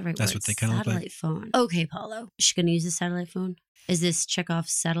phone. That's the right word. That's what they kind of look like. Satellite phone. Okay, Paulo. Is she going to use a satellite phone? Is this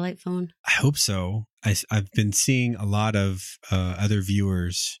Chekhov's satellite phone? I hope so. I've been seeing a lot of other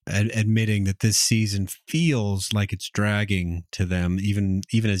viewers admitting that this season feels like it's dragging to them, even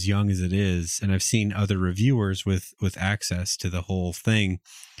as young as it is. And I've seen other reviewers with access to the whole thing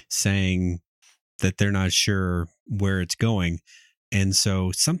saying that they're not sure where it's going. And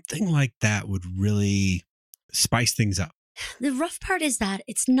so something like that would really spice things up. The rough part is that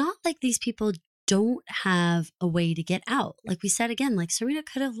it's not like these people don't have a way to get out. Like we said again, like Serena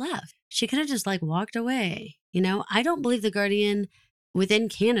could have left. She could have just like walked away. You know, I don't believe the Guardian within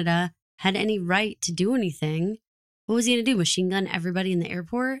Canada had any right to do anything. What was he going to do? Machine gun everybody in the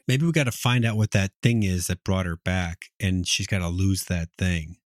airport? Maybe we got to find out what that thing is that brought her back, and she's got to lose that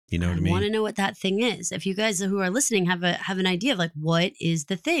thing. You know what I mean? I want to know what that thing is. If you guys who are listening have an idea of like, what is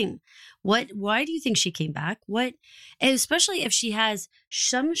the thing? Why do you think she came back? And especially if she has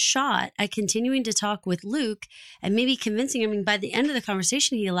some shot at continuing to talk with Luke and maybe convincing him. I mean, by the end of the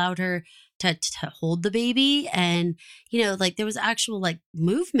conversation, he allowed her to hold the baby. And, you know, like there was actual like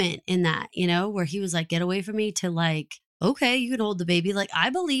movement in that, you know, where he was like, get away from me, to like, okay, you can hold the baby. Like,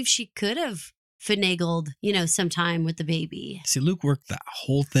 I believe she could have finagled, you know, some time with the baby. See, Luke worked that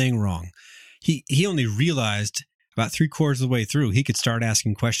whole thing wrong. He only realized about 3/4 of the way through he could start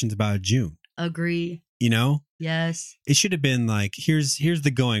asking questions about June. Agree. You know? Yes. It should have been like, here's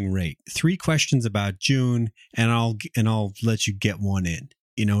the going rate. 3 questions about June, and I'll let you get one in.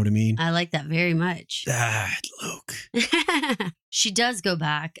 You know what I mean? I like that very much. Luke. She does go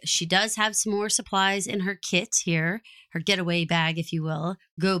back. She does have some more supplies in her kit here. Her getaway bag, if you will.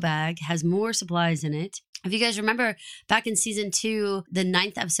 Go bag has more supplies in it. If you guys remember back in season 2, the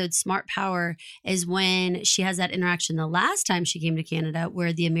 9th episode, Smart Power, is when she has that interaction the last time she came to Canada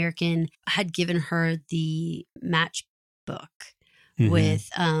where the American had given her the matchbook with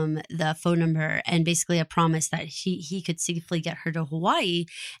the phone number and basically a promise that he could safely get her to Hawaii,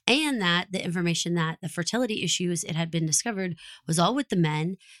 and that the information that the fertility issues it had been discovered was all with the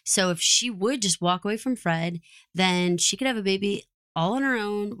men. So if she would just walk away from Fred, then she could have a baby all on her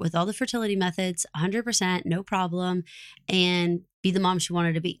own with all the fertility methods, 100%, no problem, and be the mom she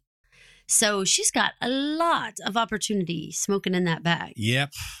wanted to be. So she's got a lot of opportunity smoking in that bag.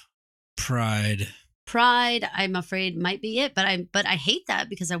 Yep. Pride, I'm afraid, might be it, but I hate that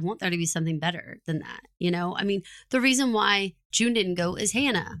because I want there to be something better than that. You know, I mean, the reason why June didn't go is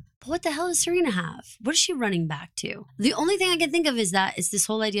Hannah. But what the hell does Serena have? What is she running back to? The only thing I can think of is this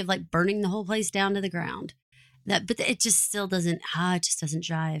whole idea of like burning the whole place down to the ground. But it just still doesn't. It just doesn't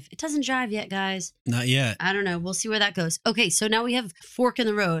jive. It doesn't jive yet, guys. Not yet. I don't know. We'll see where that goes. Okay, so now we have fork in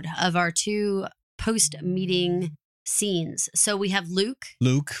the road of our 2 post-meeting scenes. So we have Luke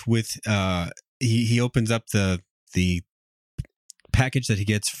with he opens up the package that he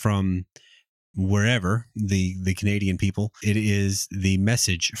gets from wherever, the Canadian people. It is the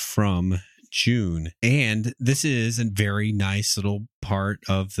message from June. And this is a very nice little part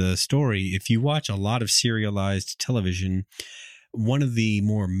of the story. If you watch a lot of serialized television, one of the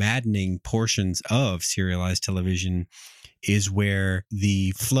more maddening portions of serialized television is where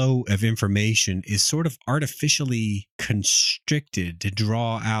the flow of information is sort of artificially constricted to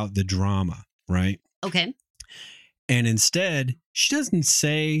draw out the drama, right? Okay. And instead, she doesn't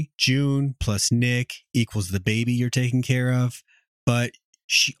say June plus Nick equals the baby you're taking care of, but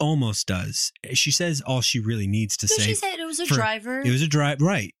she almost does. She says all she really needs to say. She said it was a driver. It was a drive,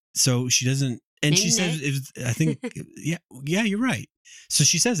 right. So she doesn't And Ding she says, I think, yeah, you're right. So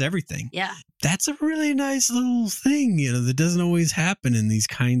she says everything. Yeah. That's a really nice little thing, that doesn't always happen in these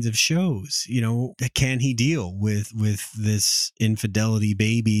kinds of shows. Can he deal with this infidelity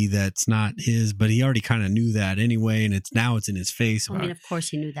baby that's not his, but he already kind of knew that anyway, and now it's in his face. I mean, of course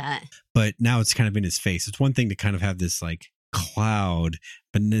he knew that. But now it's kind of in his face. It's one thing to kind of have this like cloud,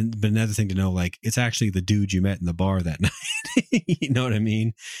 but another thing to know, like, it's actually the dude you met in the bar that night. You know what I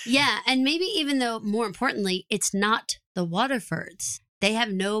mean? Yeah. And maybe even though, more importantly, it's not the Waterfords. They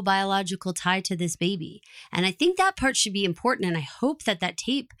have no biological tie to this baby. And I think that part should be important. And I hope that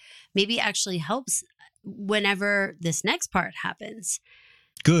tape maybe actually helps whenever this next part happens.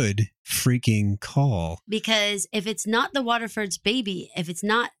 Good freaking call. Because if it's not the Waterford's baby, if it's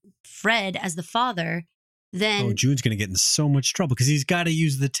not Fred as the father, then June's going to get in so much trouble because he's got to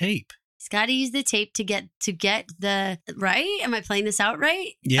use the tape. He's got to use the tape to get the right. Am I playing this out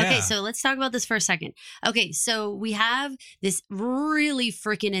right? Yeah. Okay, so let's talk about this for a second. Okay, so we have this really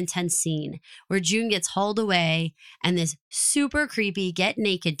freaking intense scene where June gets hauled away and this super creepy get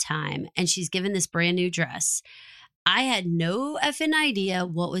naked time, and she's given this brand new dress. I had no effing idea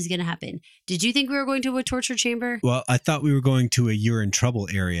what was going to happen. Did you think we were going to a torture chamber? Well, I thought we were going to a you're in trouble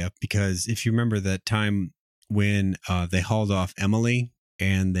area because if you remember that time when they hauled off Emily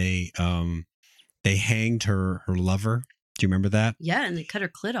and they hanged her lover. Do you remember that? Yeah, and they cut her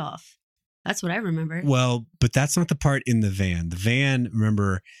clit off. That's what I remember. Well, but that's not the part in the van. The van,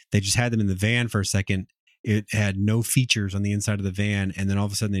 remember, they just had them in the van for a second. It had no features on the inside of the van. And then all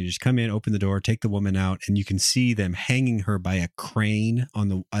of a sudden they just come in, open the door, take the woman out, and you can see them hanging her by a crane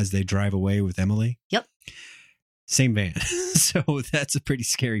as they drive away with Emily. Yep. Same van. So that's a pretty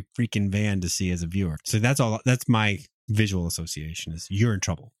scary freaking van to see as a viewer. So that's my visual association is you're in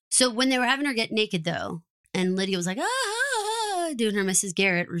trouble. So when they were having her get naked though, and Lydia was like, doing her Mrs.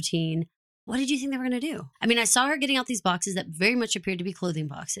 Garrett routine, what did you think they were going to do? I mean, I saw her getting out these boxes that very much appeared to be clothing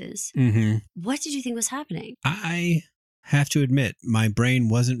boxes. Mm-hmm. What did you think was happening? I have to admit, my brain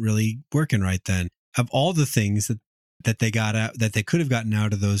wasn't really working right then. Of all the things that they got out, that they could have gotten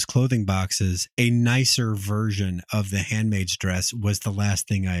out of those clothing boxes, a nicer version of the handmaid's dress was the last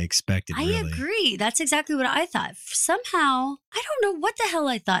thing I expected. I agree. That's exactly what I thought. Somehow, I don't know what the hell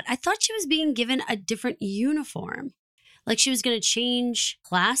I thought. I thought she was being given a different uniform. Like she was going to change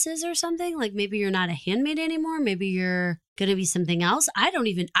classes or something. Like maybe you're not a handmaid anymore. Maybe you're going to be something else. I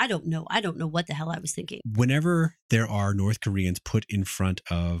don't know. I don't know what the hell I was thinking. Whenever there are North Koreans put in front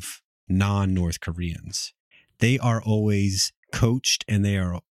of non-North Koreans, they are always coached and they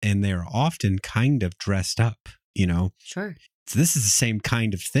are often kind of dressed up, Sure. So this is the same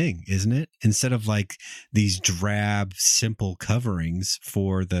kind of thing, isn't it? Instead of like these drab, simple coverings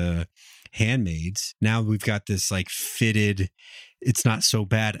for the handmaids, now we've got this like fitted, it's not so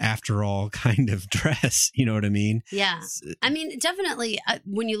bad after all kind of dress. You know what I mean? Yeah. I mean, definitely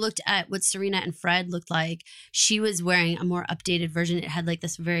when you looked at what Serena and Fred looked like, she was wearing a more updated version. It had like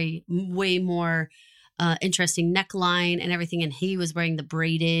this way more interesting neckline and everything, and he was wearing the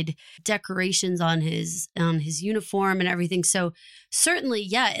braided decorations on his uniform and everything. So certainly,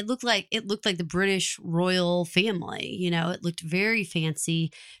 yeah, it looked like the British royal family. It looked very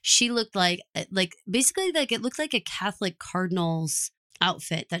fancy. She looked like basically like it looked like a Catholic cardinal's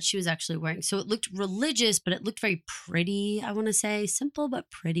outfit that she was actually wearing. So it looked religious, but it looked very pretty. I want to say simple but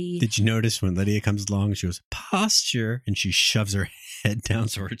pretty. Did you notice when Lydia comes along, she goes posture, and she shoves her head down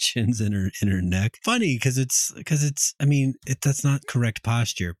so her chin's in her neck? Funny because that's not correct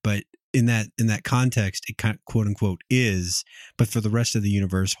posture, but in that context, it kind of, quote unquote is. But for the rest of the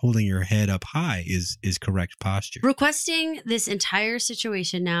universe, holding your head up high is correct posture. Requesting this entire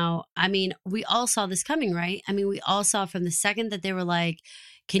situation now. I mean, we all saw this coming, right? I mean, we all saw from the second that they were like,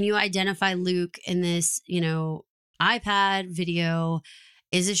 "Can you identify Luke in this, iPad video?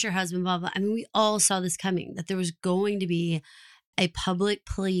 Is this your husband?" Blah blah. I mean, we all saw this coming. That there was going to be a public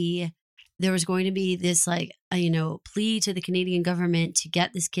plea. There was going to be this plea to the Canadian government to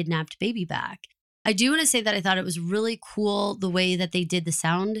get this kidnapped baby back. I do want to say that I thought it was really cool the way that they did the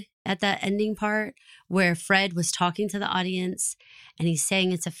sound at that ending part where Fred was talking to the audience and he's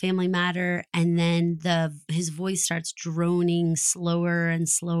saying it's a family matter. And then his voice starts droning slower and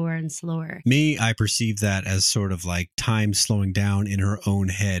slower and slower. Me, I perceive that as sort of like time slowing down in her own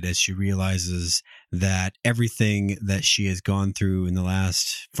head as she realizes that everything that she has gone through in the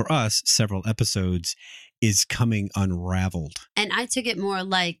last, for us, several episodes is coming unraveled. And I took it more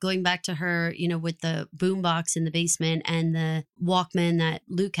like going back to her, with the boombox in the basement and the Walkman that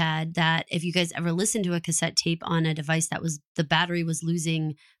Luke had, that if you guys ever listened to a cassette tape on a device that the battery was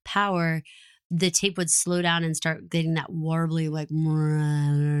losing power, the tape would slow down and start getting that warbly, like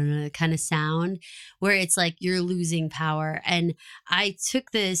kind of sound where it's like you're losing power. And I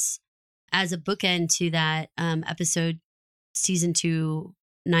took this as a bookend to that episode, season 2,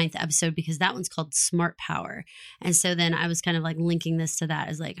 9th episode, because that one's called Smart Power. And so then I was kind of like linking this to that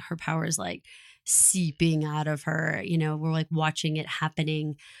as like her power is like seeping out of her, you know, we're like watching it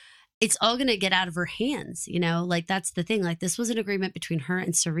happening. It's all going to get out of her hands, you know, like that's the thing. Like this was an agreement between her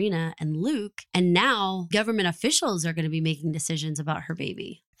and Serena and Luke. And now government officials are going to be making decisions about her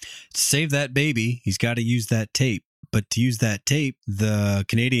baby. Save that baby. He's got to use that tape. But to use that tape, the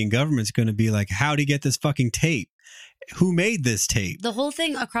Canadian government's going to be like, how'd he get this fucking tape? Who made this tape? The whole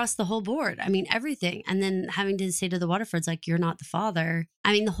thing across the whole board. I mean, everything. And then having to say to the Waterfords, like, you're not the father.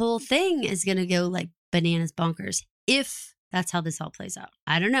 I mean, the whole thing is going to go like bananas bonkers if that's how this all plays out.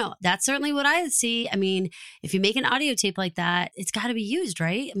 I don't know. That's certainly what I see. I mean, if you make an audio tape like that, it's got to be used,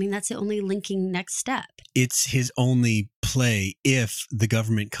 right? I mean, that's the only linking next step. It's his only play if the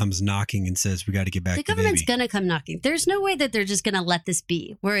government comes knocking and says, we got to get back to the baby. The government's going to come knocking. There's no way that they're just going to let this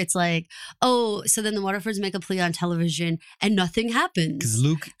be, where it's like, oh, so then the Waterfords make a plea on television and nothing happens. Because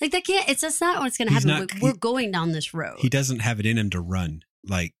Luke... Like, that can't, it's just not what's going to happen. We're going down this road. He doesn't have it in him to run.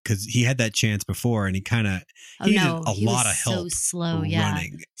 Like, because he had that chance before and he kind of, he needed a lot of help. So slow,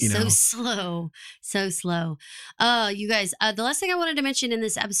 running, you know? So slow. You guys, the last thing I wanted to mention in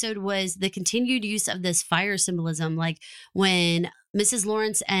this episode was the continued use of this fire symbolism. Like when Mrs.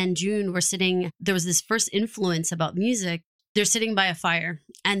 Lawrence and June were sitting, there was this first influence about music. They're sitting by a fire,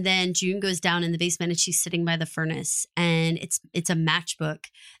 and then June goes down in the basement and she's sitting by the furnace, and it's a matchbook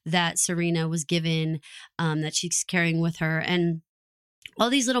that Serena was given, that she's carrying with her. And all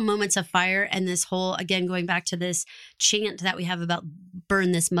these little moments of fire and this whole, again, going back to this chant that we have about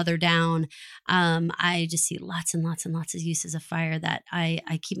burn this mother down. I just see lots and lots and lots of uses of fire that I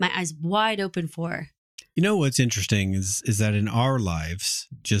keep my eyes wide open for. You know, what's interesting is that in our lives,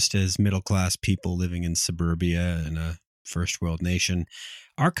 just as middle-class people living in suburbia in a first world nation,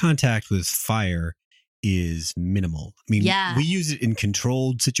 our contact with fire is minimal. I mean, we use it in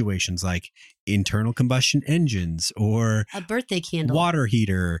controlled situations like internal combustion engines or a birthday candle, water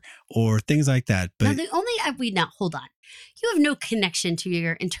heater, or things like that. But now hold on. You have no connection to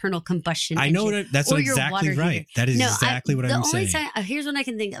your internal combustion engine. I know that's exactly right. That is exactly what I'm saying. Here's what I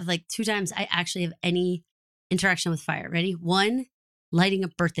can think of, like 2 times I actually have any interaction with fire. Ready? 1, lighting a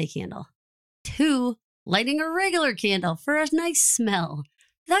birthday candle. 2, lighting a regular candle for a nice smell.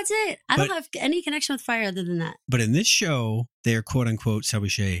 That's it. I don't have any connection with fire other than that. But in this show, they're quote unquote, shall we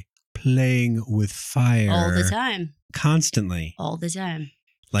say, playing with fire all the time, constantly, all the time.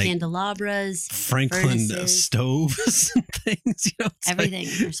 Like candelabras, Franklin stoves, and things. You know, everything.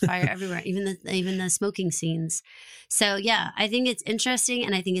 There's fire everywhere, even the smoking scenes. So yeah, I think it's interesting,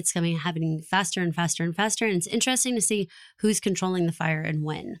 and I think it's happening faster and faster and faster. And it's interesting to see who's controlling the fire and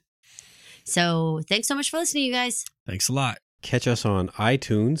when. So thanks so much for listening, you guys. Thanks a lot. Catch us on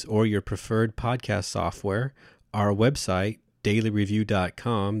iTunes or your preferred podcast software. Our website,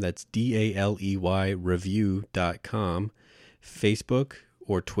 dailyreview.com. That's DALEY review.com. Facebook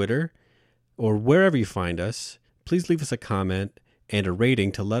or Twitter or wherever you find us. Please leave us a comment and a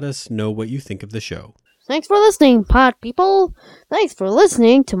rating to let us know what you think of the show. Thanks for listening, pod people. Thanks for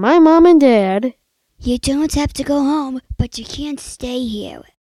listening to my mom and dad. You don't have to go home, but you can't stay here.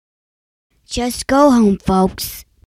 Just go home, folks.